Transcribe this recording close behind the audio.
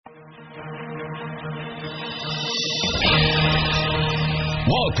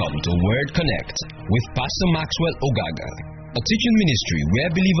Welcome to Word Connect with Pastor Maxwell Ogaga, a teaching ministry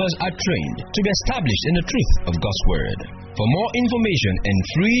where believers are trained to be established in the truth of God's Word. For more information and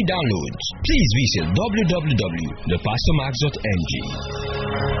free downloads, please visit www.thepastormax.ng.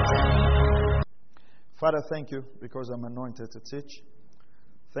 Father, thank you because I'm anointed to teach.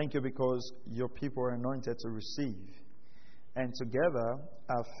 Thank you because your people are anointed to receive. And together,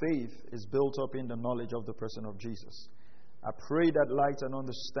 our faith is built up in the knowledge of the person of Jesus. I pray that light and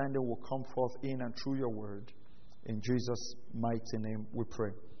understanding will come forth in and through your word. In Jesus' mighty name we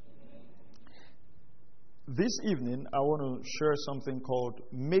pray. This evening, I want to share something called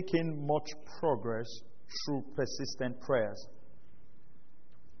making much progress through persistent prayers.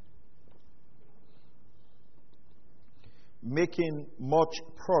 Making much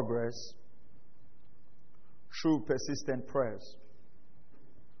progress through persistent prayers.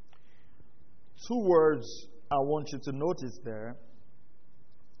 Two words I want you to notice there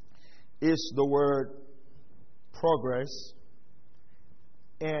is the word progress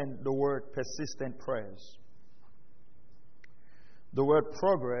and the word persistent prayers. The word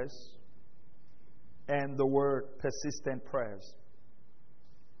progress and the word persistent prayers.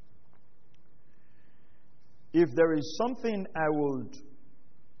 If there is something I would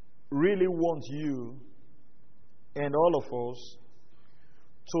really want you and all of us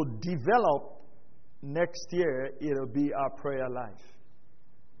to develop next year, it'll be our prayer life.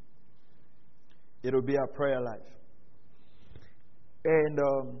 It'll be our prayer life. And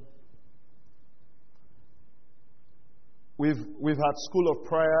we've had School of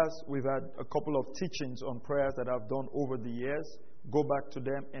Prayers. We've had a couple of teachings on prayers that I've done over the years. Go back to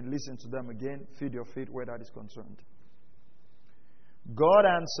them and listen to them again. Feed your feet where that is concerned. God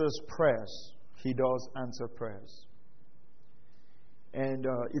answers prayers. He does answer prayers. And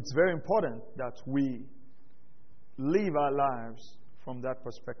it's very important that we live our lives from that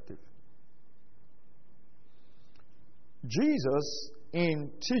perspective. Jesus,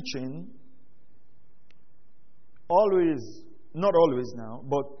 in teaching, not always now,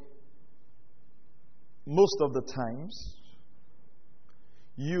 but most of the times,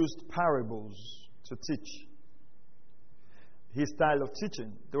 used parables to teach. His style of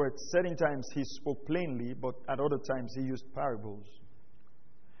teaching. There were certain times he spoke plainly, but at other times he used parables.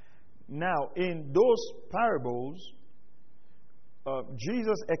 Now, in those parables,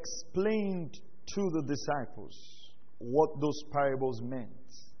 Jesus explained to the disciples what those parables meant.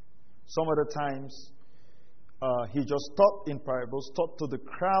 Some of the times, he just taught in parables, taught to the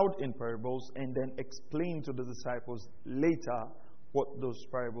crowd in parables, and then explained to the disciples later what those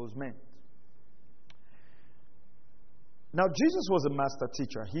parables meant. Now, Jesus was a master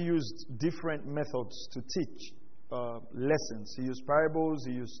teacher. He used different methods to teach lessons. He used parables,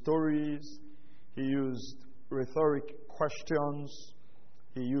 he used stories, he used rhetoric questions,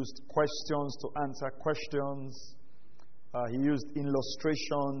 he used questions to answer questions, he used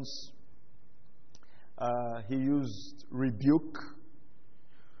illustrations, he used rebuke.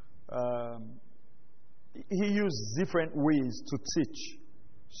 He used different ways to teach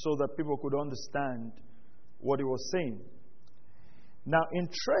so that people could understand what he was saying. Now,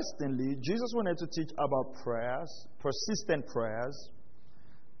 interestingly, Jesus wanted to teach about prayers, persistent prayers.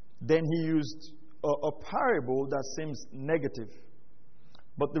 Then he used a parable that seems negative.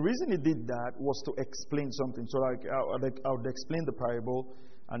 But the reason he did that was to explain something. So I would explain the parable,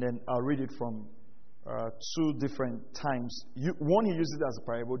 and then I'll read it from two different times. One he used it as a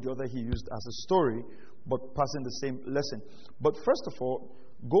parable, the other he used as a story, but passing the same lesson. But first of all,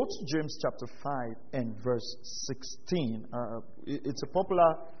 go to James chapter 5 and verse 16. It's a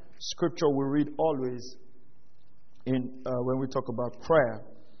popular scripture we read always when we talk about prayer.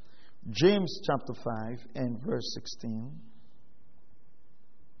 James chapter 5 and verse 16.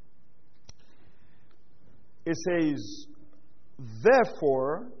 It says,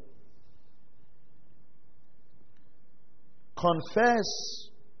 "Therefore, confess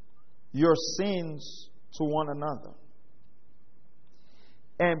your sins to one another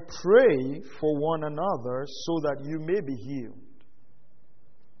and pray for one another so that you may be healed."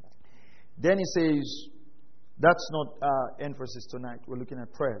 Then he says, that's not our emphasis tonight. We're looking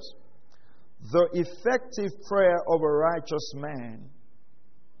at prayers. "The effective prayer of a righteous man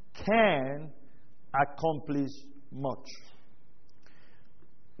can accomplish much."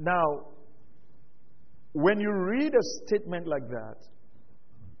 Now, when you read a statement like that,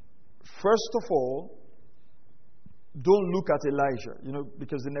 first of all, don't look at Elijah,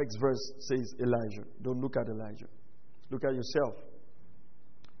 because the next verse says Elijah. Don't look at Elijah. Look at yourself.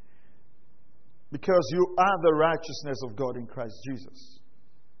 Because you are the righteousness of God in Christ Jesus.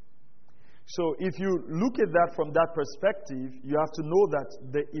 So if you look at that from that perspective, you have to know that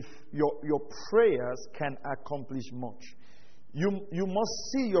if your prayers can accomplish much. You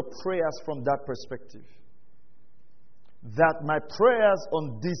must see your prayers from that perspective. That my prayers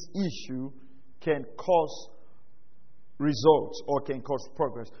on this issue can cause results or can cause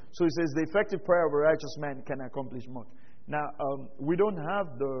progress. So it says the effective prayer of a righteous man can accomplish much. Now, we don't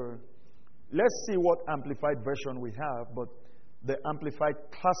have let's see what amplified version we have, but the Amplified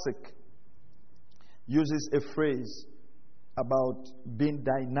Classic uses a phrase about being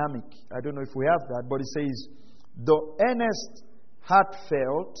dynamic. I don't know if we have that, but it says, the earnest,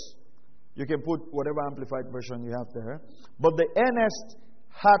 heartfelt, you can put whatever Amplified version you have there, but the earnest,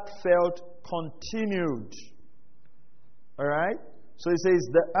 heartfelt, continued. Alright? So it says,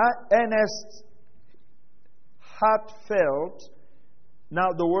 the earnest, heartfelt,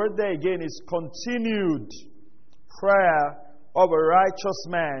 now the word there again is continued prayer of a righteous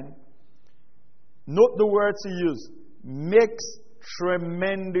man. Note the words he used. Makes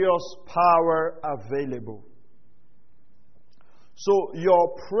tremendous power available. So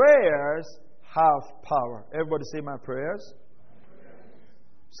your prayers have power. Everybody say my prayers.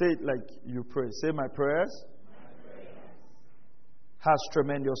 Say it like you pray. Say my prayers. Has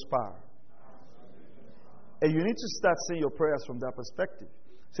tremendous power. And you need to start seeing your prayers from that perspective.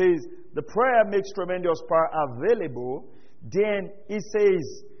 It says the prayer makes tremendous power available. Then it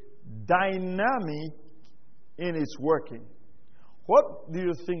says dynamic in its working. What do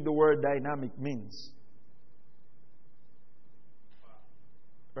you think the word dynamic means?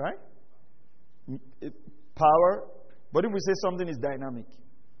 Right? Power. But if we say something is dynamic,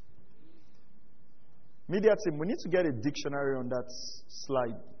 media team, we need to get a dictionary on that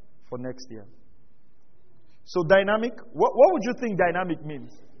slide for next year. So dynamic, what would you think dynamic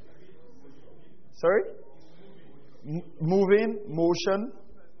means? Sorry? Moving, motion.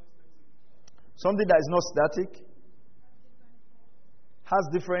 Something that is not static. Has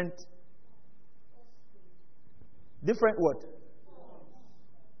different what?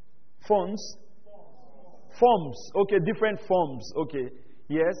 Forms. Okay, different forms. Okay.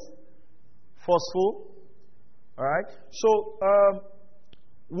 Yes. Forceful. All right. So,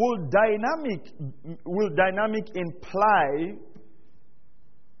 will dynamic imply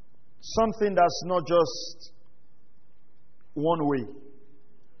something that's not just one way?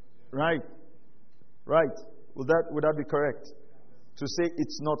 Right. Would that be correct? To say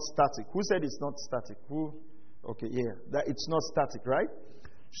it's not static. Who said it's not static? Who? Okay, yeah. That it's not static, right?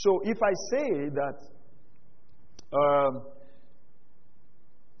 So if I say that,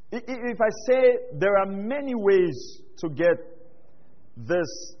 if I say there are many ways to get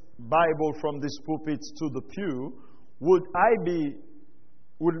this Bible from this pulpit to the pew, would I be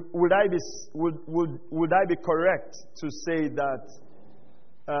correct to say that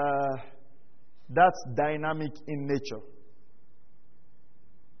that's dynamic in nature?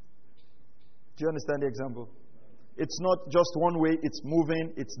 Do you understand the example? It's not just one way, it's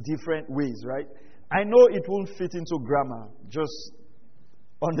moving, it's different ways, right? I know it won't fit into grammar, just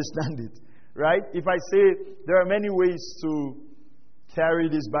understand it, right? If I say there are many ways to carry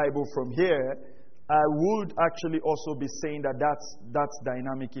this Bible from here, I would actually also be saying that that's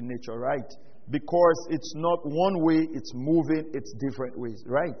dynamic in nature, right? Because it's not one way, it's moving, it's different ways,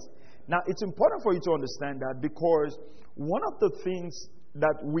 right? Now, it's important for you to understand that because one of the things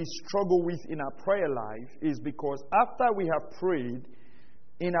that we struggle with in our prayer life is because after we have prayed,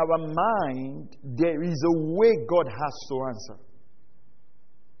 in our mind, there is a way God has to answer.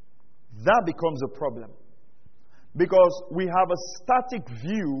 That becomes a problem. Because we have a static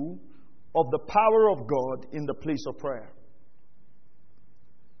view of the power of God in the place of prayer.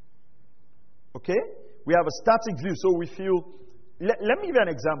 Okay? We have a static view, so we feel... Let me give you an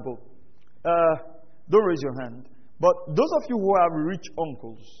example. Don't raise your hand. But those of you who have rich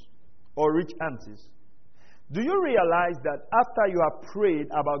uncles or rich aunties, do you realize that after you have prayed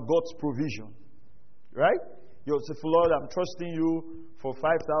about God's provision, right? You'll say, Lord, I'm trusting you for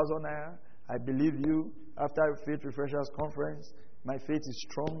 5,000 naira. I believe you. After Faith Refreshers Conference, my faith is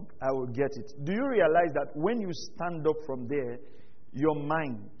strong. I will get it. Do you realize that when you stand up from there, your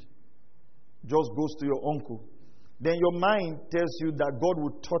mind just goes to your uncle? Then your mind tells you that God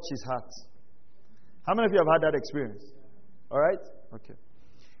will touch his heart. How many of you have had that experience? All right? Okay.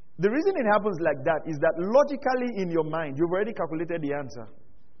 The reason it happens like that is that logically in your mind, you've already calculated the answer.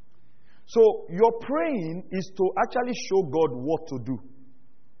 So your praying is to actually show God what to do.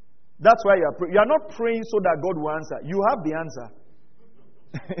 That's why you are praying. You are not praying so that God will answer. You have the answer.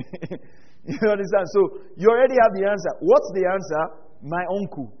 You understand? So you already have the answer. What's the answer? My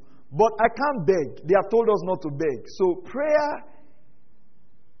uncle. But I can't beg. They have told us not to beg. So prayer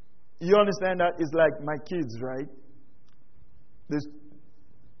You understand that? It's like my kids, right?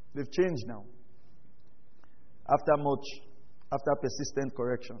 They've changed now. After persistent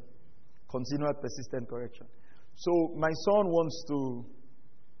correction. Continual persistent correction. So my son wants to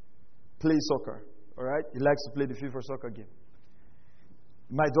play soccer. Alright? He likes to play the FIFA soccer game.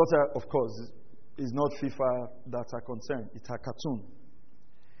 My daughter, of course, is not FIFA that are concerned. It's a cartoon.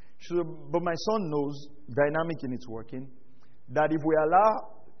 But my son knows, dynamic in its working, that if we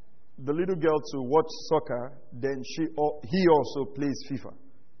allow the little girl to watch soccer, then he also plays FIFA.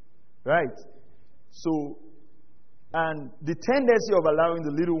 Right? So, and the tendency of allowing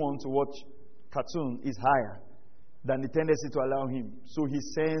the little one to watch cartoon is higher than the tendency to allow him. So he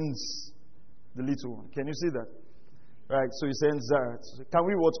sends the little one. Can you see that? Right? So he sends Zara. Can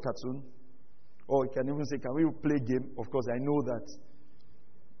we watch cartoon? Or he can even say, can we play game? Of course, I know that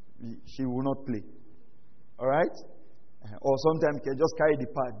he will not play. Alright? Or sometimes he can just carry the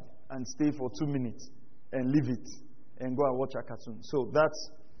pad and stay for 2 minutes and leave it and go and watch a cartoon. So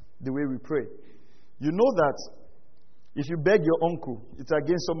that's the way we pray. You know that if you beg your uncle, it's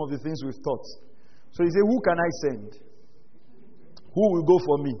against some of the things we've taught. So you say, who can I send? Who will go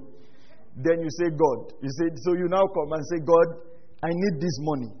for me? Then you say, God. You say, so you now come and say, God, I need this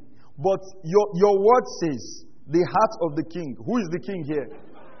money. But your word says, the heart of the king. Who is the king here?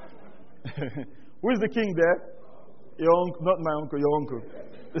 Who is the king there? Your uncle, not my uncle, your uncle.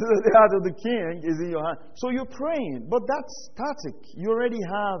 The heart of the king is in your hand. So you're praying, but that's static.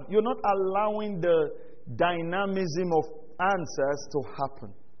 You're not allowing the dynamism of answers to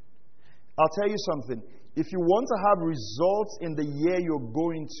happen. I'll tell you something. If you want to have results in the year you're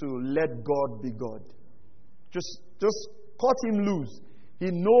going to, let God be God. Just cut him loose. He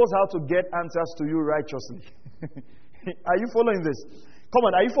knows how to get answers to you righteously. Are you following this? Come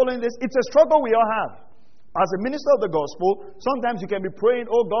on, are you following this? It's a struggle we all have. As a minister of the gospel, sometimes you can be praying,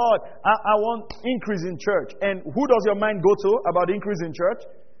 oh God, I want increase in church. And who does your mind go to about increase in church?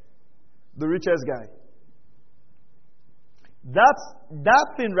 The richest guy. That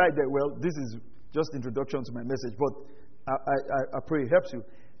thing right there, well, this is just introduction to my message, but I pray it helps you.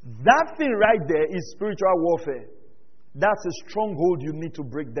 That thing right there is spiritual warfare. That's a stronghold you need to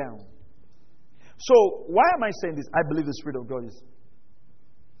break down. So, why am I saying this? I believe the Spirit of God is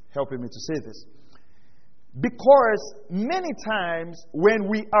helping me to say this. Because many times when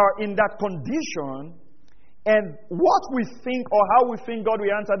we are in that condition and what we think or how we think God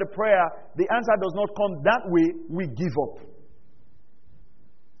will answer the prayer, the answer does not come that way, we give up.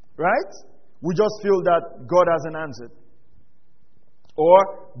 Right? We just feel that God hasn't answered.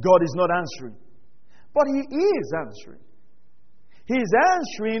 Or God is not answering. But He is answering. He is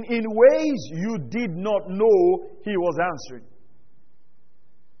answering in ways you did not know He was answering.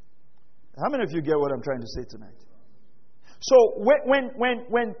 How many of you get what I'm trying to say tonight? So when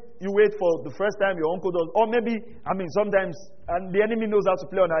you wait for the first time your uncle does, or maybe, sometimes, and the enemy knows how to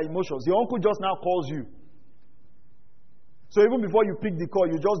play on our emotions. Your uncle just now calls you. So even before you pick the call,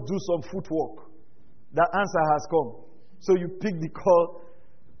 you just do some footwork. That answer has come. So you pick the call,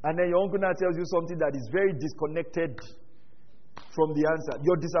 and then your uncle now tells you something that is very disconnected from the answer.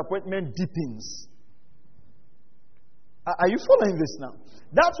 Your disappointment deepens. Are you following this now?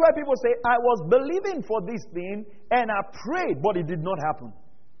 That's why people say, I was believing for this thing and I prayed, but it did not happen.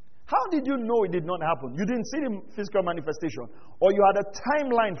 How did you know it did not happen? You didn't see the physical manifestation, or you had a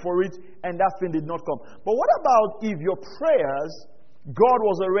timeline for it and that thing did not come. But what about if your prayers, God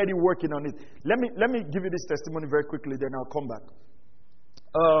was already working on it? Let me give you this testimony very quickly, then I'll come back.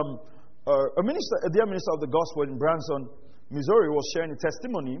 A dear minister of the gospel in Branson, Missouri, was sharing a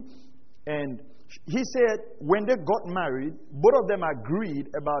testimony, and he said when they got married, both of them agreed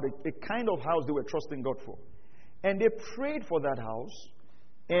about a kind of house they were trusting God for. And they prayed for that house.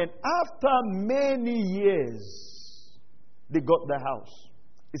 And after many years, they got the house.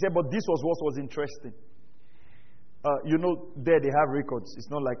 He said, but this was what was interesting. There they have records. It's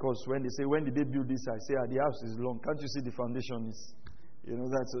not like us. When they say, when did they build this? I say, the house is long. Can't you see the foundation is,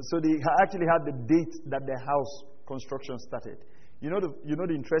 that. So they actually had the date that the house construction started. You know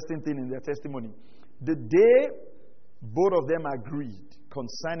the interesting thing in their testimony? The day both of them agreed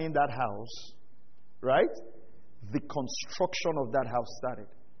concerning that house, right? The construction of that house started.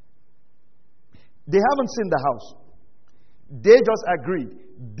 They haven't seen the house. They just agreed.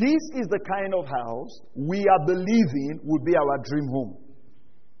 This is the kind of house we are believing would be our dream home.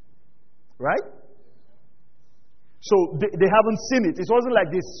 Right? So they haven't seen it. It wasn't like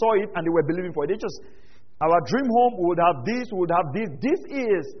they saw it and they were believing for it. They just, our dream home would have this, would have this. This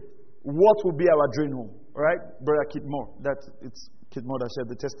is what would be our dream home. All right? Brother Kidmore. It's Kidmore that shared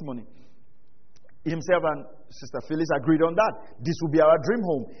the testimony. himself and Sister Phyllis agreed on that. This will be our dream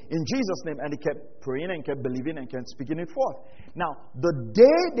home. In Jesus' name. And he kept praying and kept believing and kept speaking it forth. Now, the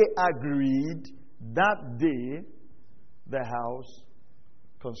day they agreed, that day, the house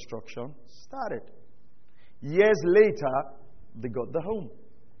construction started. Years later, they got the home.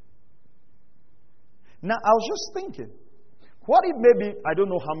 Now, I was just thinking, what if maybe, I don't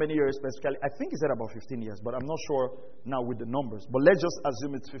know how many years specifically, I think he said about 15 years, but I'm not sure now with the numbers. But let's just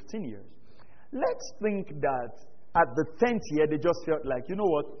assume it's 15 years. Let's think that at the 10th year, they just felt like, you know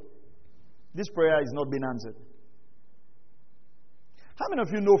what? This prayer is not being answered. How many of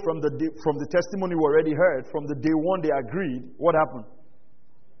you know from the testimony we already heard, from the day one they agreed, what happened?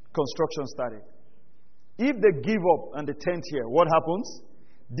 Construction started. If they give up on the 10th year, what happens?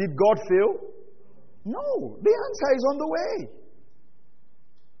 Did God fail? No. The answer is on the way.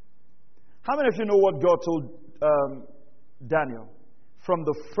 How many of you know what God told Daniel? From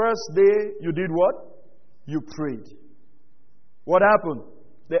the first day you did what? You prayed. What happened?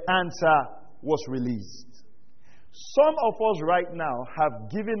 The answer was released. Some of us right now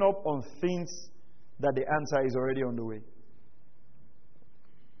have given up on things that the answer is already on the way.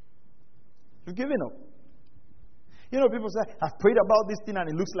 You've given up. You know, people say, I've prayed about this thing and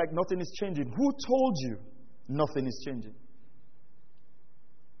it looks like nothing is changing. Who told you nothing is changing?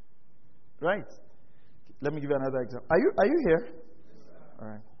 Right? Let me give you another example. Are you here? All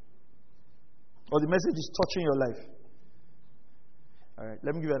right. Or the message is touching your life. All right.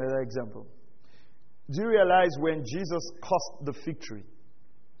 Let me give you another example. Do you realize when Jesus cursed the fig tree,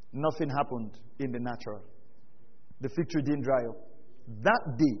 nothing happened in the natural? The fig tree didn't dry up.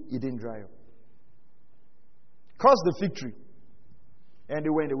 That day, it didn't dry up. Cursed the fig tree. And they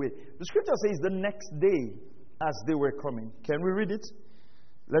went away. The scripture says the next day, as they were coming. Can we read it?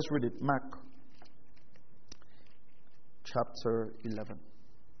 Let's read it. Mark chapter 11.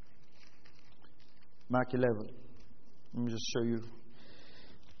 Mark 11. Let me just show you.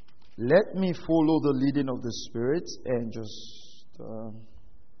 Let me follow the leading of the Spirit and just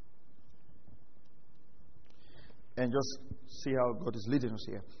see how God is leading us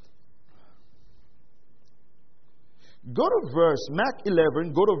here. Go to Mark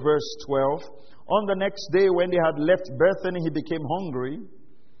 11, go to verse 12. On the next day when they had left Bethany, he became hungry.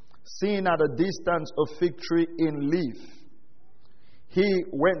 Seeing at a distance a fig tree in leaf, he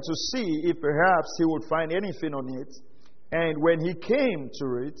went to see if perhaps he would find anything on it. And when he came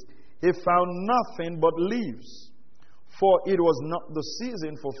to it, he found nothing but leaves, for it was not the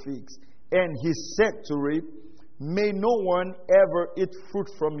season for figs. And he said to it, may no one ever eat fruit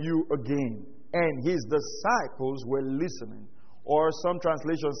from you again. And his disciples were listening. Or some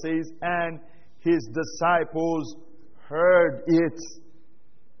translation says, and his disciples heard it.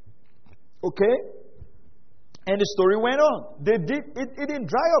 Okay? And the story went on. It didn't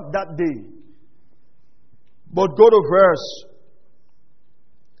dry up that day. But go to verse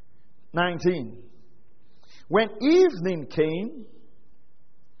 19. When evening came,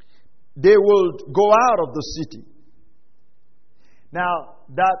 they would go out of the city. Now,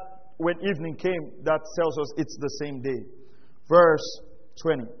 that when evening came, that tells us it's the same day. Verse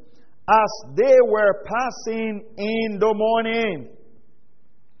 20. As they were passing in the morning,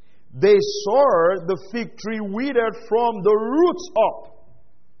 they saw the fig tree withered from the roots up.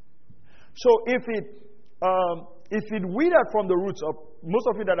 So if it withered from the roots up, most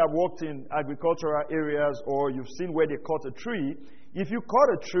of you that have worked in agricultural areas or you've seen where they cut a tree, if you cut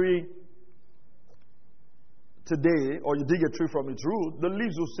a tree today or you dig a tree from its root, the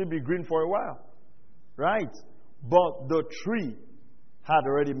leaves will still be green for a while. Right? But the tree had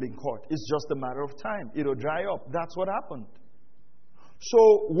already been cut. It's just a matter of time. It'll dry up. That's what happened.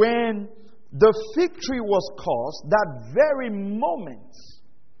 So when the fig tree was cursed, that very moment,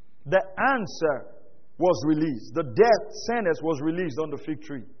 the answer was released. The death sentence was released on the fig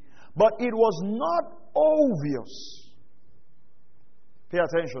tree. But it was not obvious. Pay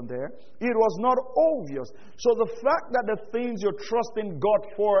attention there. It was not obvious. So the fact that the things you're trusting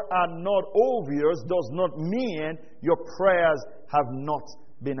God for are not obvious does not mean your prayers have not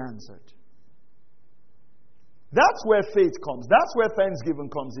been answered. That's where faith comes. That's where thanksgiving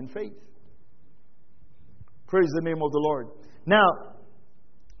comes in faith. Praise the name of the Lord. Now,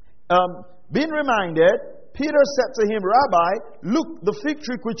 being reminded, Peter said to him, Rabbi, look, the fig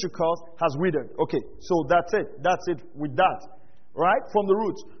tree which you cursed has withered. Okay, so that's it. That's it with that. Right? From the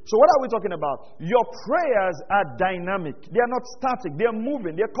roots. So what are we talking about? Your prayers are dynamic. They are not static. They are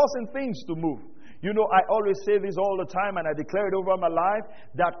moving. They are causing things to move. You know, I always say this all the time, and I declare it over my life,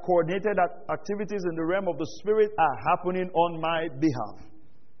 that coordinated activities in the realm of the Spirit are happening on my behalf.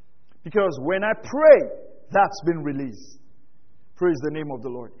 Because when I pray, that's been released. Praise the name of the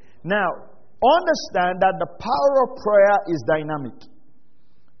Lord. Now, understand that the power of prayer is dynamic.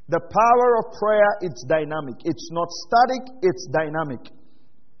 The power of prayer, it's dynamic. It's not static, it's dynamic.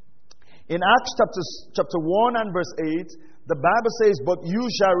 In Acts chapter 1 and verse 8, the Bible says, "But you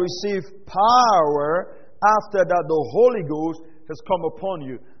shall receive power after that the Holy Ghost has come upon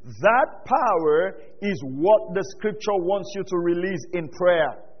you." That power is what the scripture wants you to release in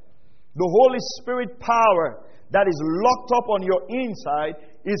prayer. The Holy Spirit power that is locked up on your inside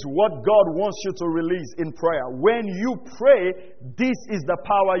is what God wants you to release in prayer. When you pray, this is the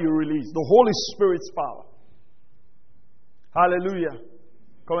power you release. The Holy Spirit's power. Hallelujah.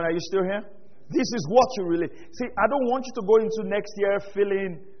 Come on, are you still here? This is what you release. See, I don't want you to go into next year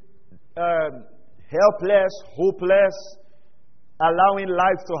feeling helpless, hopeless, allowing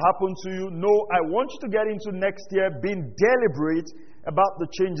life to happen to you. No, I want you to get into next year being deliberate about the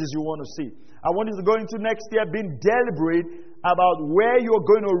changes you want to see. I want you to go into next year being deliberate about where you're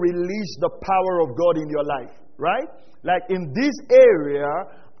going to release the power of God in your life, right? Like in this area,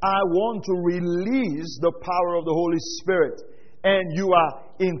 I want to release the power of the Holy Spirit. And you are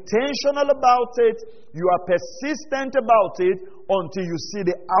intentional about it, you are persistent about it until you see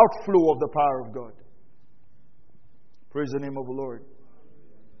the outflow of the power of God. Praise the name of the Lord.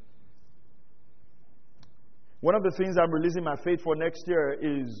 One of the things I'm releasing my faith for next year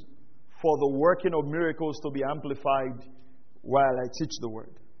is for the working of miracles to be amplified while I teach the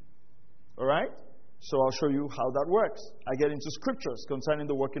word. All right? So I'll show you how that works. I get into scriptures concerning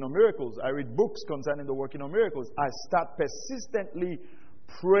the working of miracles. I read books concerning the working of miracles. I start persistently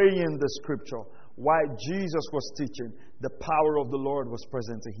praying the scripture while Jesus was teaching. The power of the Lord was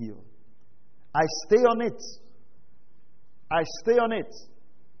present to heal. I stay on it. I stay on it.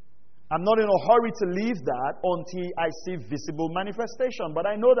 I'm not in a hurry to leave that until I see visible manifestation. But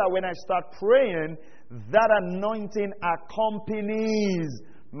I know that when I start praying, that anointing accompanies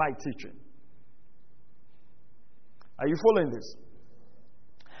my teaching. Are you following this?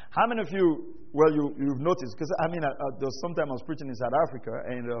 How many of you, well, you've noticed, because there was sometime I was preaching in South Africa,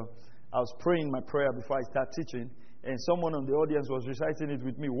 and I was praying my prayer before I start teaching, and someone on the audience was reciting it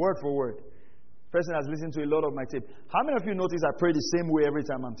with me, word for word. Person has listened to a lot of my tape. How many of you notice I pray the same way every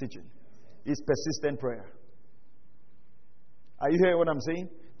time I'm teaching? It's persistent prayer. Are you hearing what I'm saying?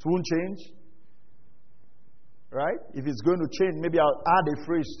 It won't change. Right? If it's going to change, maybe I'll add a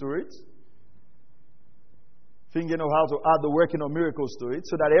phrase to it. Thinking of how to add the working of miracles to it,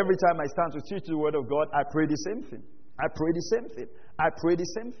 so that every time I stand to teach the word of God, I pray the same thing. I pray the same thing. I pray the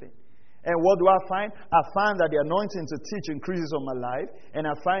same thing. And what do I find? I find that the anointing to teach increases on my life, and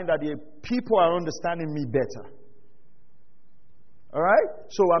I find that the people are understanding me better. All right?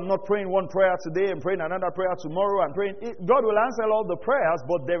 So I'm not praying one prayer today and praying another prayer tomorrow. I'm praying. God will answer all the prayers,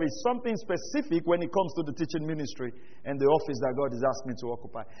 but there is something specific when it comes to the teaching ministry and the office that God has asked me to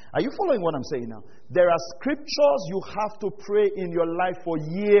occupy. Are you following what I'm saying now? There are scriptures you have to pray in your life for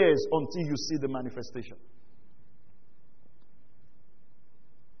years until you see the manifestation.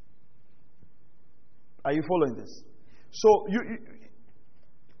 Are you following this? So you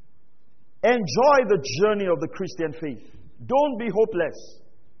enjoy the journey of the Christian faith. Don't be hopeless.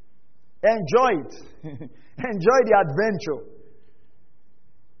 Enjoy it. Enjoy the adventure.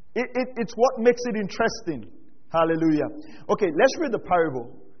 It's what makes it interesting. Hallelujah. Okay, let's read the parable.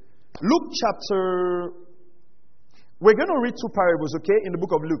 We're going to read two parables, okay, in the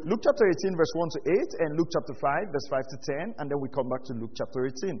book of Luke. Luke chapter 18, verse 1 to 8, and Luke chapter 5, verse 5 to 10, and then we come back to Luke chapter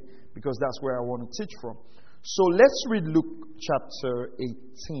 18, because that's where I want to teach from. So let's read Luke chapter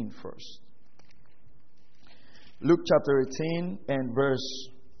 18 first. Luke chapter 18 and verse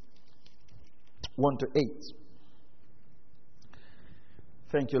 1 to 8.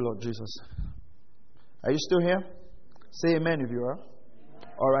 Thank you, Lord Jesus. Are you still here? Say amen if you are.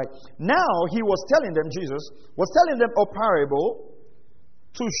 All right. Now he was telling them, Jesus was telling them a parable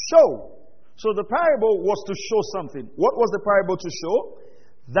to show. So the parable was to show something. What was the parable to show?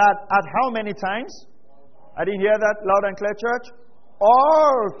 That at how many times? I didn't hear that loud and clear, church.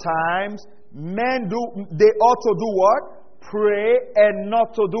 All times men they ought to do what? Pray and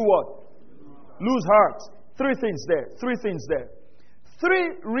not to do what? Lose heart. Three things there. Three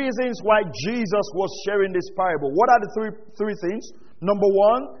reasons why Jesus was sharing this parable. What are the three things? Number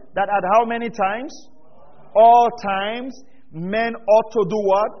one, that at how many times? All times men ought to do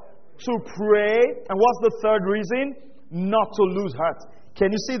what? To pray. And what's the third reason? Not to lose heart.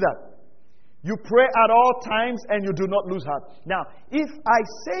 Can you see that? You pray at all times and you do not lose heart. Now, if I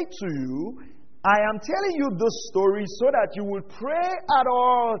say to you, I am telling you this story so that you will pray at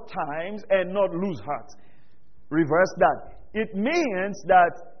all times and not lose heart. Reverse that. It means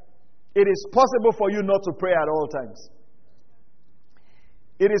that it is possible for you not to pray at all times.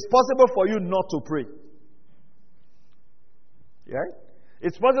 It is possible for you not to pray. Right?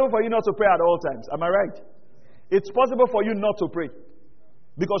 It's possible for you not to pray at all times. Am I right? It's possible for you not to pray.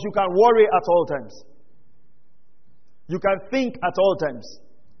 Because you can worry at all times. You can think at all times.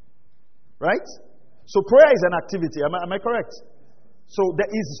 Right? So prayer is an activity. Am I correct? So there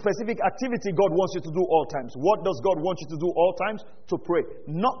is specific activity God wants you to do all times. What does God want you to do all times? To pray,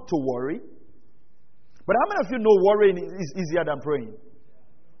 not to worry. But how many of you know worrying is easier than praying?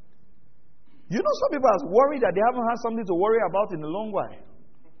 You know some people are worried that they haven't had something to worry about in a long while.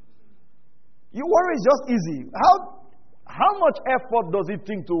 You worry is just easy. How much effort does it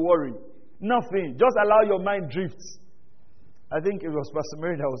take to worry? Nothing. Just allow your mind drifts. I think it was Pastor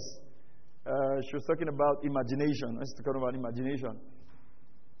Mary that was she was talking about imagination. Let's talk about imagination.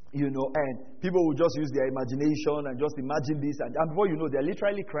 You know, and people will just use their imagination and just imagine this, and before you know, they're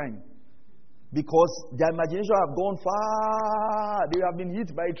literally crying because their imagination have gone far. They have been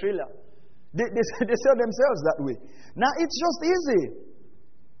hit by a trailer. They sell themselves that way. Now it's just easy.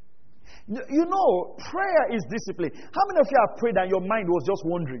 You know, prayer is discipline. How many of you have prayed and your mind was just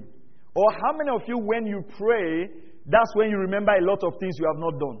wandering? Or how many of you, when you pray, that's when you remember a lot of things you have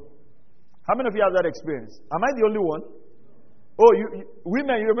not done? How many of you have that experience? Am I the only one? Oh,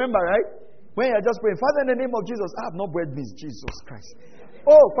 women, you remember, right? When you're just praying, Father, in the name of Jesus, I have not bread beans, Jesus Christ.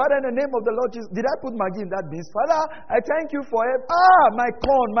 Oh, Father, in the name of the Lord Jesus, did I put Maggie in that beans? Father, I thank you for it. My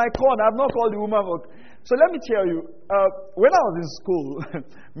corn. I have not called the woman. So let me tell you, when I was in school,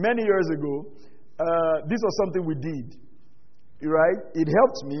 many years ago, this was something we did. Right? It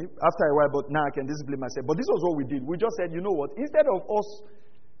helped me after a while, but now I can discipline myself. But this was what we did. We just said, you know what? Instead of us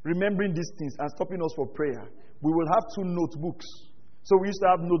remembering these things and stopping us for prayer, we will have 2 notebooks. So we used to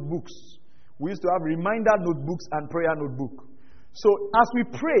have notebooks. We used to have reminder notebooks and prayer notebook. So as we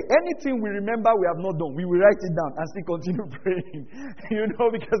pray, anything we remember we have not done, we will write it down and still continue praying.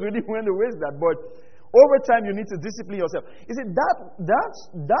 Because we didn't want to waste that. But over time, you need to discipline yourself. You see,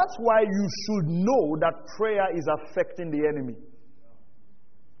 that's why you should know that prayer is affecting the enemy.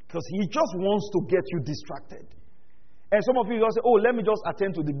 Because he just wants to get you distracted. And some of you just say, oh, let me just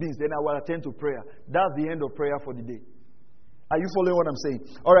attend to the beans, then I will attend to prayer. That's the end of prayer for the day. Are you following what I'm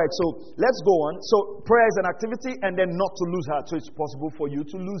saying? All right, so let's go on. So prayer is an activity and then not to lose heart. So it's possible for you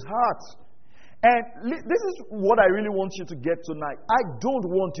to lose heart. And this is what I really want you to get tonight. I don't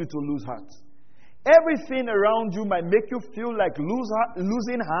want you to lose heart. Everything around you might make you feel like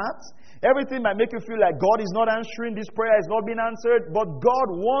losing heart. Everything might make you feel like God is not answering, this prayer is not being answered. But God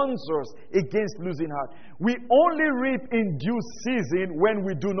warns us against losing heart. We only reap in due season when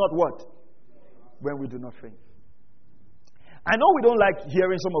we do not what? When we do not faint. I know we don't like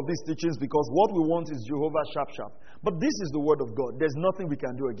hearing some of these teachings because what we want is Jehovah sharp. But this is the word of God. There's nothing we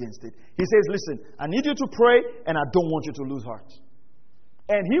can do against it. He says, listen, I need you to pray and I don't want you to lose heart.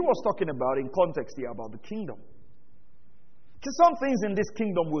 And he was talking about, in context here, about the kingdom. Because some things in this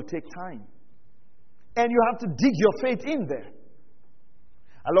kingdom will take time. And you have to dig your faith in there.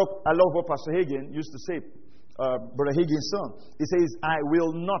 I love what Pastor Hagin used to say, Brother Hagin's son. He says, I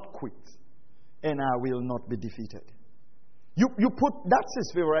will not quit and I will not be defeated. You put, that's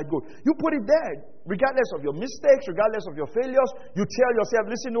his favorite goal. You put it there, regardless of your mistakes, regardless of your failures. You tell yourself,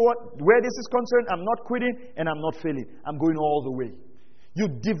 listen, you know what? Where this is concerned, I'm not quitting and I'm not failing. I'm going all the way. You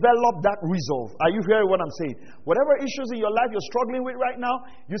develop that resolve. Are you hearing what I'm saying? Whatever issues in your life you're struggling with right now,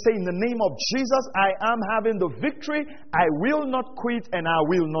 you say, in the name of Jesus, I am having the victory. I will not quit and I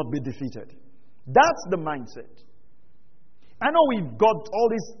will not be defeated. That's the mindset. I know we've got all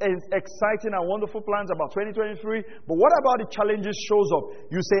these exciting and wonderful plans about 2023, but what about the challenges shows up?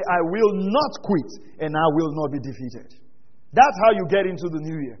 You say, I will not quit and I will not be defeated. That's how you get into the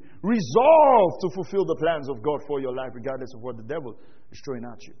new year. Resolve to fulfill the plans of God for your life, regardless of what the devil is throwing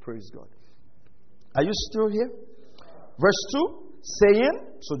at you. Praise God. Are you still here? Verse 2, saying,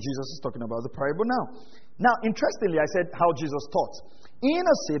 so Jesus is talking about the parable now. Now, interestingly, I said how Jesus taught. In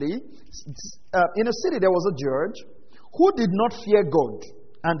a city there was a judge who did not fear God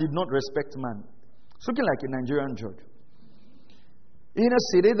and did not respect man. It's looking like a Nigerian judge. In a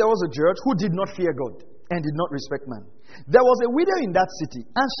city there was a judge who did not fear God and did not respect man. There was a widow in that city,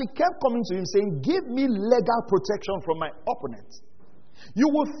 and she kept coming to him saying, give me legal protection from my opponent. You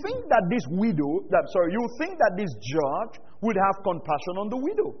will think that this judge would have compassion on the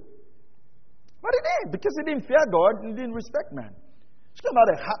widow. But he didn't, because he didn't fear God and didn't respect man. It's not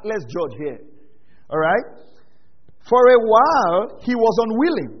a heartless judge here. Alright? For a while, he was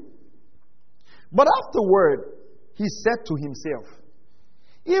unwilling. But afterward, he said to himself,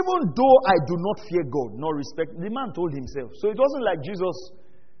 even though I do not fear God nor respect, the man told himself. So it wasn't like Jesus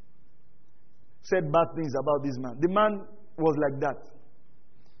said bad things about this man. The man was like that.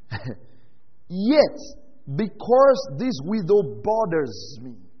 Yet, because this widow bothers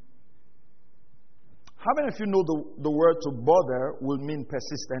me. How many of you know the word to bother will mean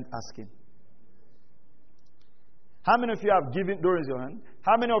persistent asking? How many of you have given, don't raise your hand,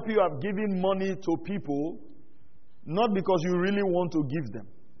 how many of you have given money to people not because you really want to give them,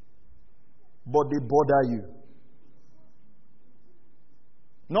 but they bother you?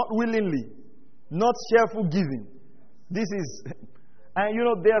 Not willingly, not cheerful giving. This is, and you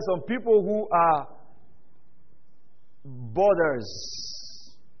know, there are some people who are bothers.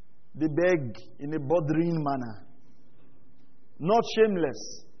 They beg in a bothering manner. Not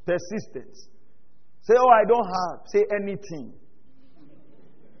shameless, persistent. Say, oh, I don't have. Say anything.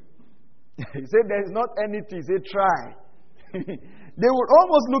 Say there's not anything. Say try. They would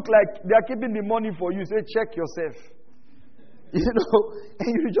almost look like they are keeping the money for you. Say check yourself. You know,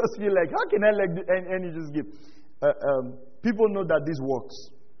 and you just feel like, how can I like this? And you just give. People know that this works.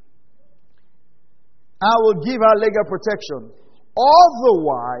 I will give her legal protection.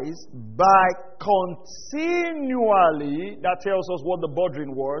 Otherwise, by continually, that tells us what the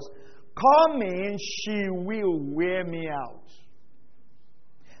bothering was, coming, she will wear me out.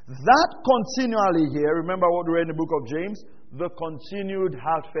 That continually here, remember what we read in the book of James? The continued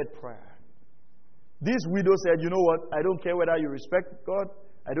heartfelt prayer. This widow said, you know what? I don't care whether you respect God.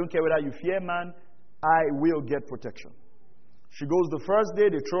 I don't care whether you fear man. I will get protection. She goes the first day,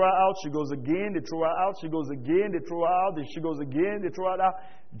 they throw her out. She goes again, they throw her out. She goes again, they throw her out. She goes again, they throw her out.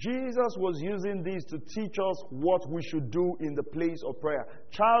 Jesus was using these to teach us what we should do in the place of prayer.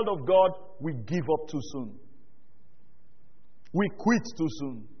 Child of God, we give up too soon. We quit too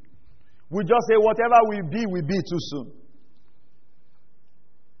soon. We just say whatever we be too soon.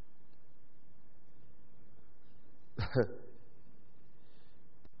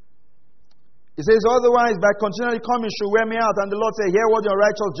 It says, otherwise, by continually coming, she'll wear me out. And the Lord said, hear what your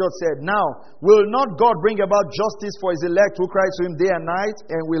righteous judge said. Now, will not God bring about justice for his elect who cry to him day and night?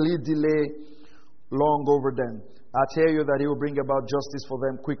 And will he delay long over them? I tell you that he will bring about justice for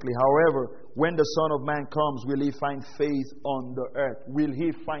them quickly. However, when the Son of Man comes, will he find faith on the earth? Will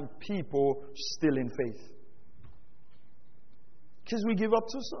he find people still in faith? Because we give up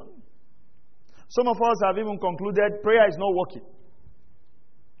too soon. Some of us have even concluded prayer is not working.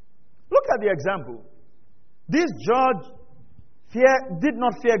 Look at the example. This judge did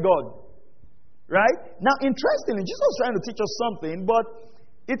not fear God. Right? Now, interestingly, Jesus was trying to teach us something, but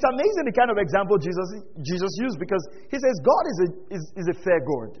it's amazing the kind of example Jesus used, because he says God is a fair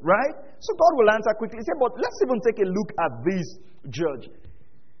God. Right? So God will answer quickly. He said, but let's even take a look at this judge.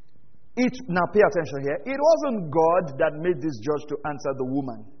 Now pay attention here. It wasn't God that made this judge to answer the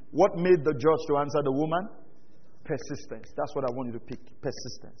woman. What made the judge to answer the woman? Persistence. That's what I want you to pick.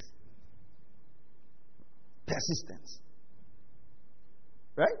 Persistence. Persistence.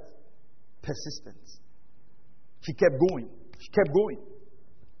 Right? Persistence. She kept going. She kept going.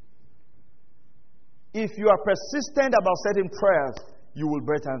 If you are persistent about certain prayers, you will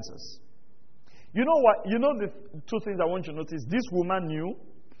get answers. You know what? You know the two things I want you to notice. This woman knew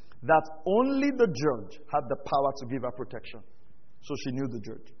that only the judge had the power to give her protection. So she knew the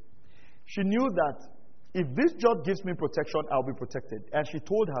judge. She knew that if this judge gives me protection, I'll be protected. And she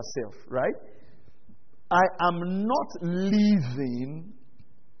told herself, right? I am not leaving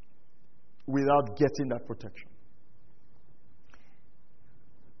without getting that protection.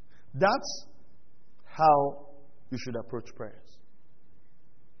 That's how you should approach prayers.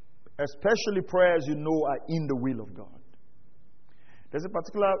 Especially prayers you know are in the will of God. There's a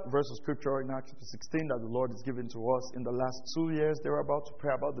particular verse of scripture in Acts 16 that the Lord has given to us. In the last 2 years, they were about to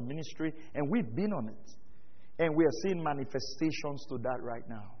pray about the ministry, and we've been on it. And we are seeing manifestations to that right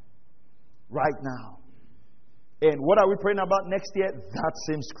now. Right now. And what are we praying about next year? That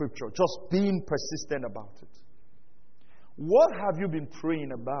same scripture. Just being persistent about it. What have you been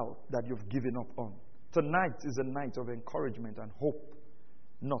praying about that you've given up on? Tonight is a night of encouragement and hope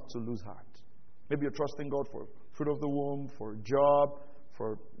not to lose heart. Maybe you're trusting God for fruit of the womb, for a job,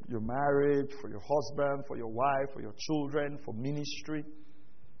 for your marriage, for your husband, for your wife, for your children, for ministry.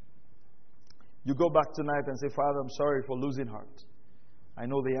 You go back tonight and say, Father, I'm sorry for losing heart. I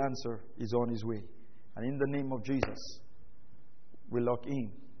know the answer is on his way. And in the name of Jesus, we lock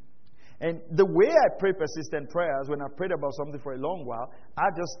in. And the way I pray persistent prayers, when I've prayed about something for a long while, I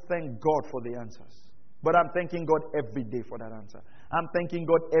just thank God for the answers. But I'm thanking God every day for that answer. I'm thanking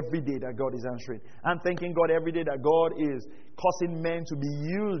God every day that God is answering. I'm thanking God every day that God is causing men to be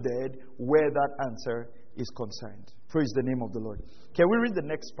yielded where that answer is concerned. Praise the name of the Lord. Can we read the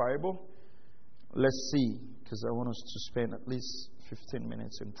next parable? Let's see, because I want us to spend at least 15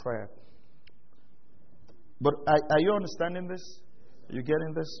 minutes in prayer. But are you understanding this? Are you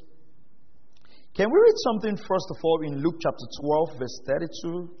getting this? Can we read something first of all in Luke chapter 12, verse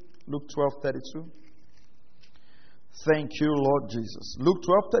 32? Luke 12, 32. Thank you, Lord Jesus. Luke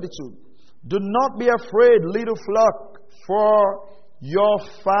 12, 32. Do not be afraid, little flock, for your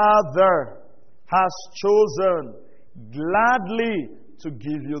Father has chosen gladly to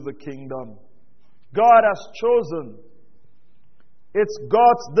give you the kingdom. God has chosen. It's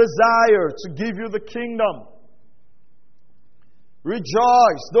God's desire to give you the kingdom.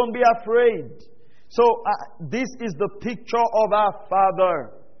 Rejoice. Don't be afraid. So this is the picture of our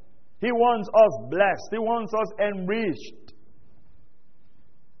Father. He wants us blessed. He wants us enriched.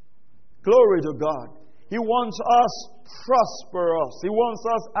 Glory to God. He wants us prosperous. He wants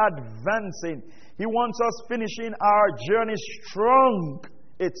us advancing. He wants us finishing our journey strong.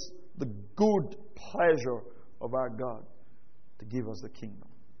 It's the good pleasure of our God to give us the kingdom.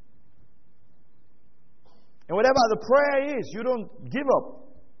 And whatever the prayer is, you don't give up.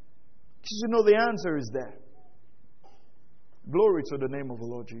 Because you know the answer is there. Glory to the name of the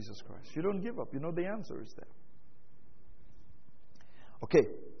Lord Jesus Christ. You don't give up. You know the answer is there. Okay.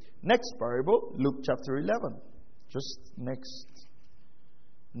 Next parable, Luke chapter 11. Just next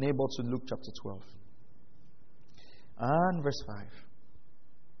neighbor to Luke chapter 12. And verse 5.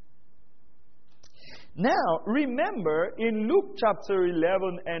 Now, remember, in Luke chapter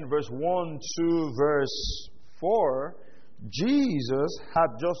 11 and verse 1 to verse 4, Jesus had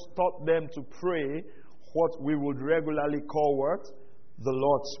just taught them to pray what we would regularly call what? The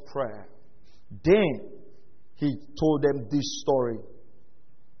Lord's Prayer. Then, He told them this story.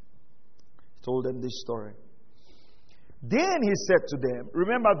 Then He said to them,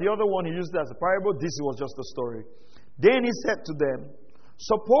 remember the other one He used as a parable, this was just a story. Then He said to them,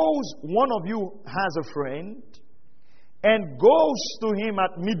 suppose one of you has a friend and goes to him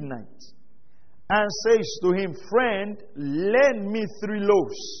at midnight and says to him, friend, lend me 3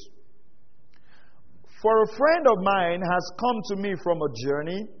 loaves. For a friend of mine has come to me from a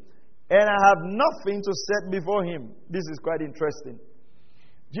journey and I have nothing to set before him. This is quite interesting.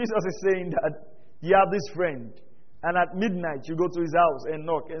 Jesus is saying that you have this friend and at midnight you go to his house and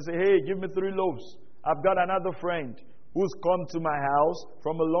knock and say, hey, give me 3 loaves. I've got another friend who's come to my house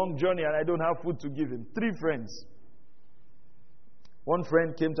from a long journey and I don't have food to give him. 3 friends. One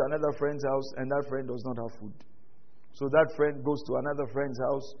friend came to another friend's house and that friend does not have food. So that friend goes to another friend's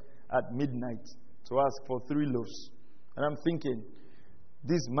house at midnight to ask for 3 loaves. And I'm thinking,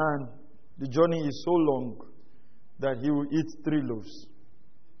 this man, the journey is so long that he will eat 3 loaves.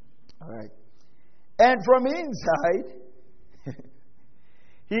 All right. And from inside,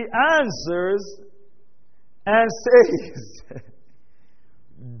 he answers and says,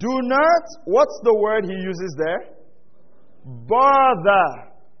 do not, what's the word he uses there?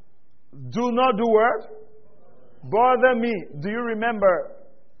 Bother. Do not do what? Bother me. Do you remember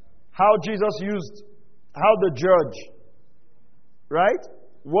how Jesus used, how the judge, right?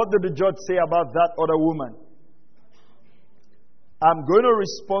 What did the judge say about that other woman? I'm going to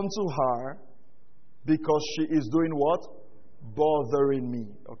respond to her because she is doing what? Bothering me.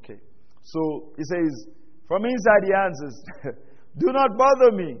 Okay. So he says, from inside he answers, do not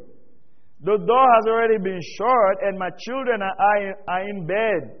bother me. The door has already been shut and my children are in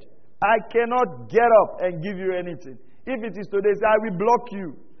bed. I cannot get up and give you anything. If it is today, say, I will block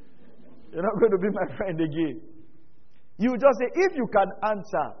you. You're not going to be my friend again. You just say, if you can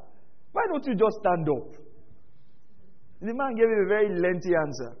answer, why don't you just stand up? The man gave him a very lengthy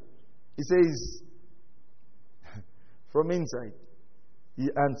answer. He says, from inside, he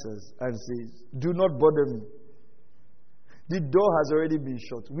answers and says, do not bother me. The door has already been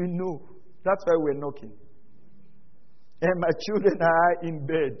shut. We know. That's why we're knocking. And my children are in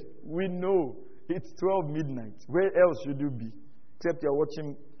bed. We know. It's 12 midnight. Where else should you be? Except you're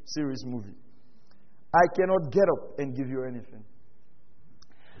watching serious movie. I cannot get up and give you anything.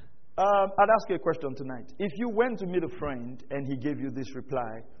 I'd ask you a question tonight. If you went to meet a friend and he gave you this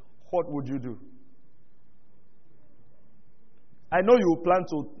reply, what would you do? I know you plan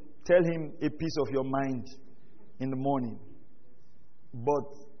to tell him a piece of your mind in the morning. But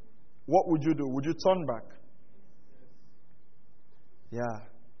what would you do? Would you turn back? Yeah.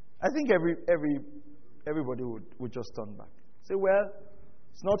 I think everybody would just turn back. Say, well,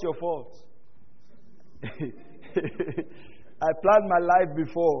 it's not your fault. I planned my life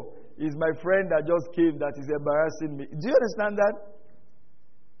before. It's my friend that just came that is embarrassing me. Do you understand that?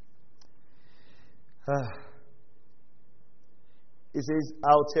 It says,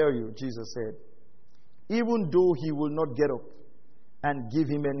 I'll tell you, Jesus said, even though he will not get up and give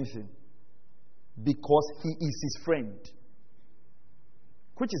him anything, because he is his friend.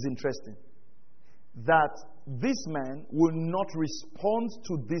 Which is interesting. that this man will not respond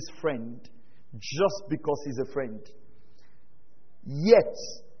to this friend just because he's a friend. Yet,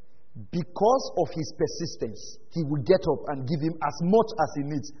 because of his persistence, he will get up and give him as much as he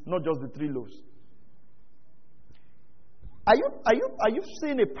needs, not just the 3 loaves. Are you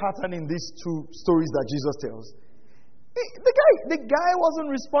seeing a pattern in these 2 stories that Jesus tells? The guy wasn't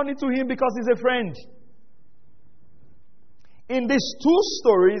responding to him because he's a friend. In these 2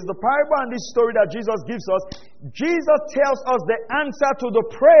 stories, the parable and this story that Jesus gives us, Jesus tells us the answer to the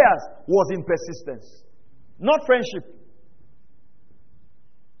prayers was in persistence, not friendship.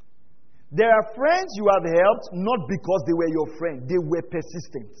 There are friends you have helped not because they were your friend, they were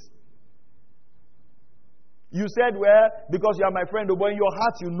persistent. You said, well, because you are my friend, but in your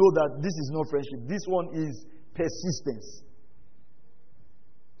heart you know that this is not friendship. This one is persistence.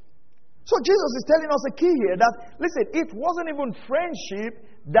 So Jesus is telling us a key here that, listen, it wasn't even friendship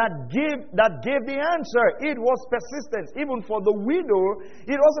that gave the answer. It was persistence. Even for the widow,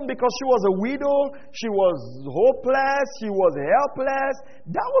 it wasn't because she was a widow, she was hopeless, she was helpless.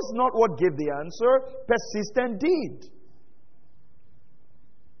 That was not what gave the answer. Persistence did.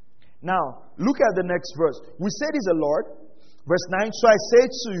 Now, look at the next verse. We said is the Lord. Verse 9, so I say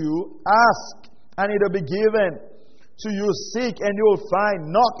to you, ask, and it will be given to you, seek, and you will find,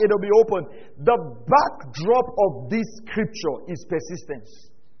 knock, it will be open. The backdrop of this scripture is persistence.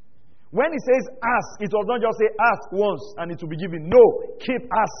 When it says ask, it does not just say ask once and it will be given. No, keep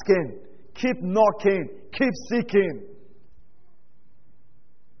asking, keep knocking, keep seeking.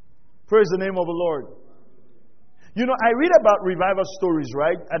 Praise the name of the Lord. You know, I read about revival stories,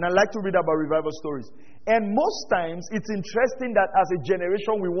 right? And I like to read about revival stories. And most times, it's interesting that as a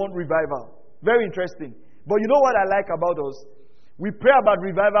generation, we want revival. Very interesting. But you know what I like about us? We pray about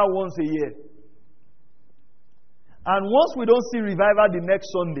revival once a year. And once we don't see revival the next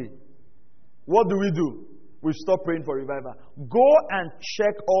Sunday, what do? We stop praying for revival. Go and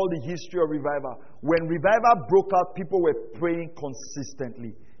check all the history of revival. When revival broke out, people were praying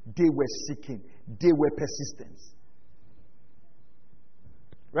consistently. They were seeking. They were persistent.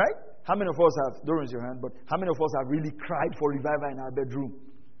 Right? How many of us have, don't raise your hand, but how many of us have really cried for revival in our bedroom?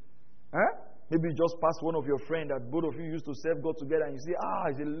 Huh? Maybe you just passed one of your friends that both of you used to serve God together and you say,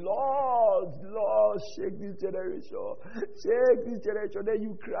 I say, Lord, shake this generation. Shake this generation. Then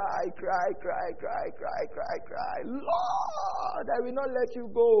you cry. Lord, I will not let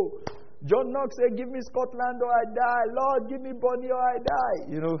you go. John Knox said, give me Scotland or I die. Lord, give me Bonnie or I die.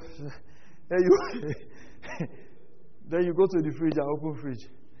 You know, then you go to the fridge and open fridge.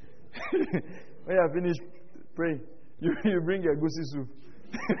 When you have finished praying, you bring your goosey soup.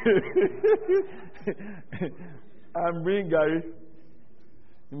 And bring Gary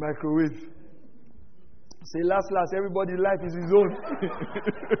in microwave. Say last, everybody's life is his own.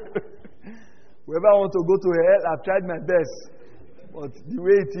 Wherever I want to go to hell, I've tried my best. But the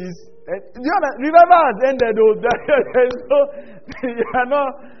way it is, revival has ended though.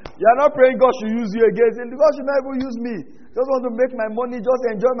 You're not praying God should use you again. Saying, God should not even use me. Just want to make my money, just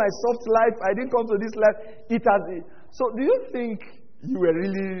enjoy my soft life. I didn't come to this life. So do you think you were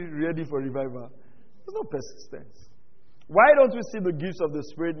really ready for revival? There's no persistence. Why don't we see the gifts of the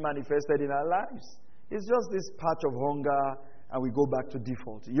Spirit manifested in our lives? It's just this patch of hunger and we go back to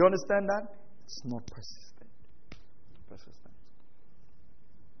default. You understand that? It's not persistent.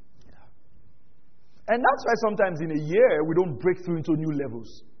 Yeah. And that's why sometimes in a year we don't break through into new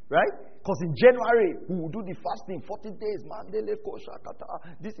levels. Right? Because in January, we will do the fasting, 40 days. Mandele kosha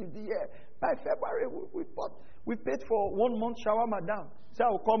kata. This is the year. By February, we paid for 1 month shawarma down. So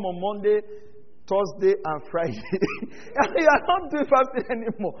I will come on Monday, Thursday, and Friday. And you are not doing fasting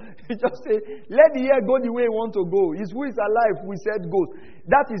anymore. You just say, let the year go the way you want to go. It's who is alive, we said goes.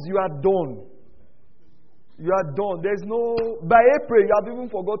 That is, you are done. You are done. There's no... By April, you have even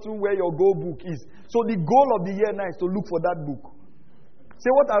forgotten where your goal book is. So the goal of the year now is to look for that book. Say,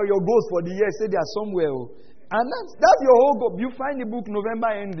 what are your goals for the year? Say, they are somewhere. And that's your whole goal. You find the book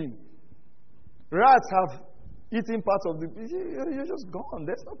November ending. Rats have eaten parts of the... You're just gone.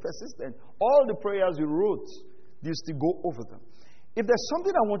 There's no persistence. All the prayers you wrote, you still go over them. If there's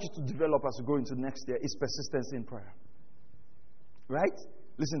something I want you to develop as we go into next year, it's persistence in prayer. Right?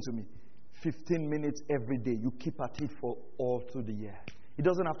 Listen to me. 15 minutes every day. You keep at it for all through the year. It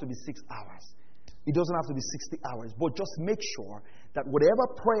doesn't have to be 6 hours. It doesn't have to be 60 hours. But just make sure that whatever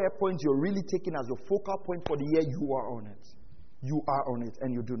prayer point you're really taking as your focal point for the year, you are on it. You are on it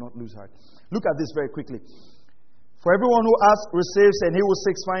and you do not lose heart. Look at this very quickly. For everyone who asks, receives, and he who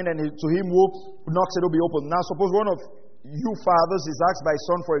seeks, finds, and to him who knocks, it will be open. Now, suppose one of you fathers is asked by his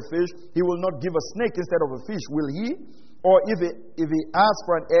son for a fish, he will not give a snake instead of a fish, will he? Or if he asks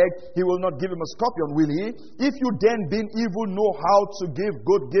for an egg, he will not give him a scorpion, will he? If you then, being evil, know how to give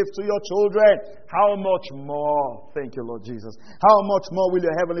good gifts to your children, how much more, thank you, Lord Jesus, how much more will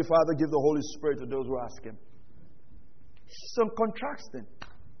your heavenly Father give the Holy Spirit to those who ask him? Some contrasting.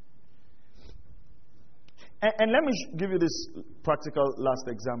 And let me give you this practical last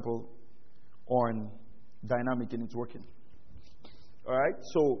example on dynamic in its working. All right?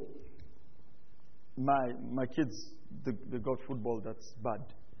 So, my kids, they got football that's bad.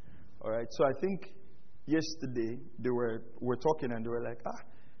 All right? So, I think yesterday they were talking and they were like,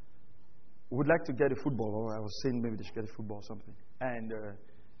 would like to get a football. Or I was saying maybe they should get a football or something. And,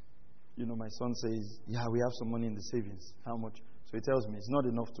 my son says, yeah, we have some money in the savings. How much? So, he tells me it's not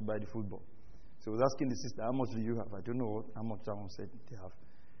enough to buy the football. So I was asking the sister, how much do you have? I don't know how much that one said they have.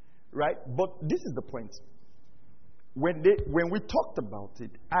 Right? But this is the point. When we talked about it,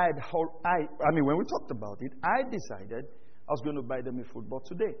 when we talked about it, I decided I was going to buy them a football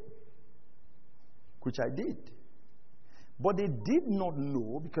today. Which I did. But they did not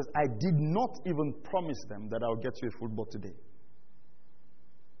know, because I did not even promise them that I'll get you a football today.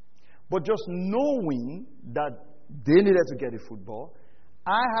 But just knowing that they needed to get a football,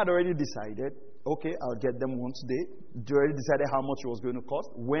 I had already decided, okay, I'll get them one today. They already decided how much it was going to cost.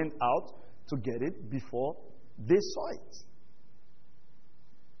 Went out to get it before they saw it.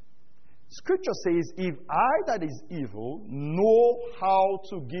 Scripture says, if I that is evil know how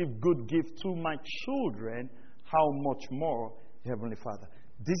to give good gifts to my children, how much more Heavenly Father.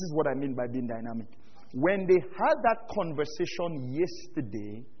 This is what I mean by being dynamic. When they had that conversation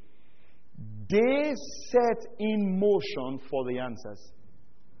yesterday, they set in motion for the answers.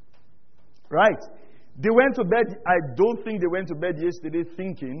 Right? They went to bed. I don't think they went to bed yesterday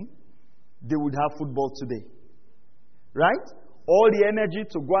thinking they would have football today. Right? All the energy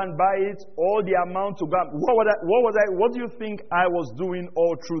to go and buy it, all the amount to go and, what do you think I was doing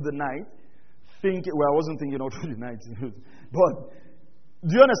all through the night? I wasn't thinking all through the night. But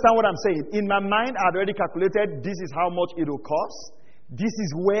do you understand what I'm saying? In my mind, I'd already calculated this is how much it will cost. This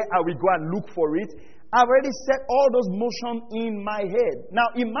is where I will go and look for it. I've already set all those motions in my head.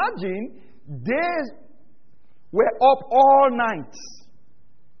 Now imagine they were up all night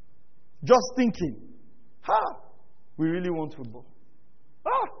just thinking, we really want football.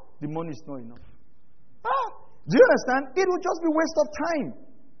 The money is not enough. Do you understand? It will just be a waste of time.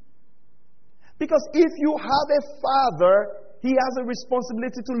 Because if you have a father, he has a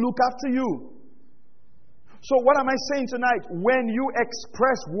responsibility to look after you. So what am I saying tonight? When you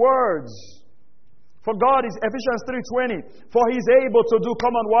express words, for God is Ephesians 3:20. For He is able to do,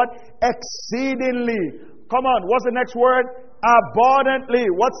 come on, what? Exceedingly. Come on, what's the next word? Abundantly.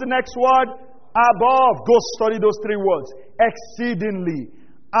 What's the next word? Above. Go study those three words. Exceedingly.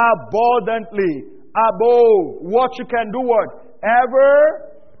 Abundantly. Above. What you can do, what? Ever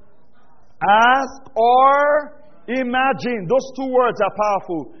ask or imagine. Those two words are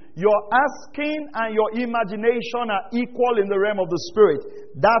powerful. Your asking and your imagination are equal in the realm of the Spirit.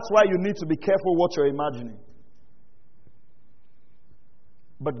 That's why you need to be careful what you're imagining.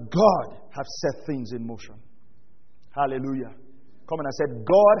 But God has set things in motion. Hallelujah. Come on, I said,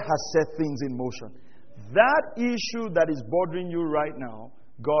 God has set things in motion. That issue that is bothering you right now,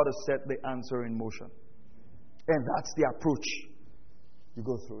 God has set the answer in motion. And that's the approach. You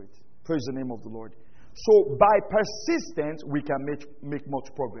go through it. Praise the name of the Lord. So, by persistence, we can make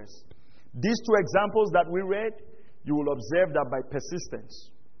much progress. These two examples that we read, you will observe that by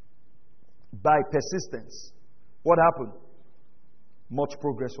persistence, what happened? Much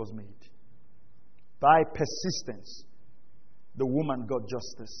progress was made. By persistence, the woman got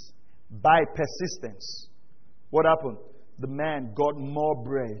justice. By persistence, what happened? The man got more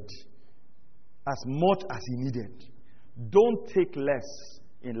bread, as much as he needed. Don't take less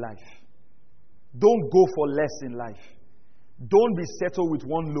in life. Don't go for less in life. Don't be settled with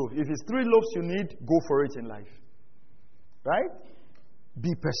one loaf. If it's 3 loaves you need, go for it in life. Right?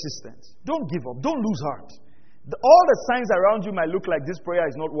 Be persistent. Don't give up. Don't lose heart. All the signs around you might look like this prayer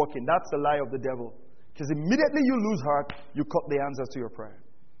is not working. That's the lie of the devil. Because immediately you lose heart, you cut the answers to your prayer.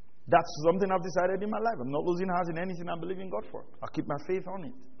 That's something I've decided in my life. I'm not losing heart in anything I'm believing God for. I'll keep my faith on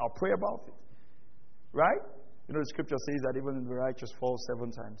it. I'll pray about it. Right? You know, the scripture says that even if the righteous falls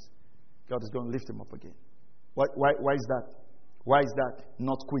 7 times, God is going to lift him up again. Why is that? Why is that?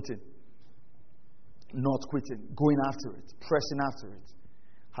 Not quitting. Not quitting. Going after it. Pressing after it.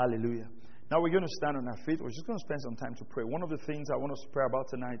 Hallelujah. Now we're going to stand on our feet. We're just going to spend some time to pray. One of the things I want us to pray about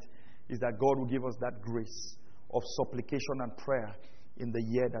tonight is that God will give us that grace of supplication and prayer in the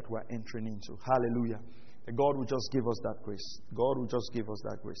year that we're entering into. Hallelujah. God will just give us that grace. God will just give us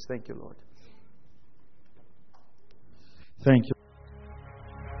that grace. Thank you, Lord. Thank you.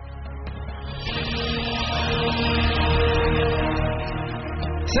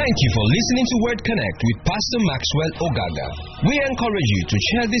 Thank you for listening to Word Connect with Pastor Maxwell Ogaga. We encourage you to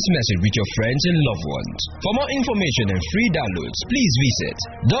share this message with your friends and loved ones. For more information and free downloads, please visit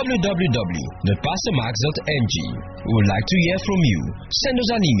www.pastormax.ng. We would like to hear from you. Send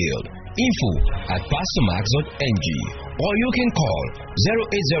us an email, info@pastormax.ng, or you can call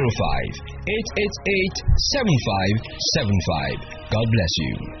 0805 888 7575. God bless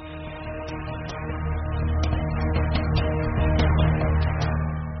you.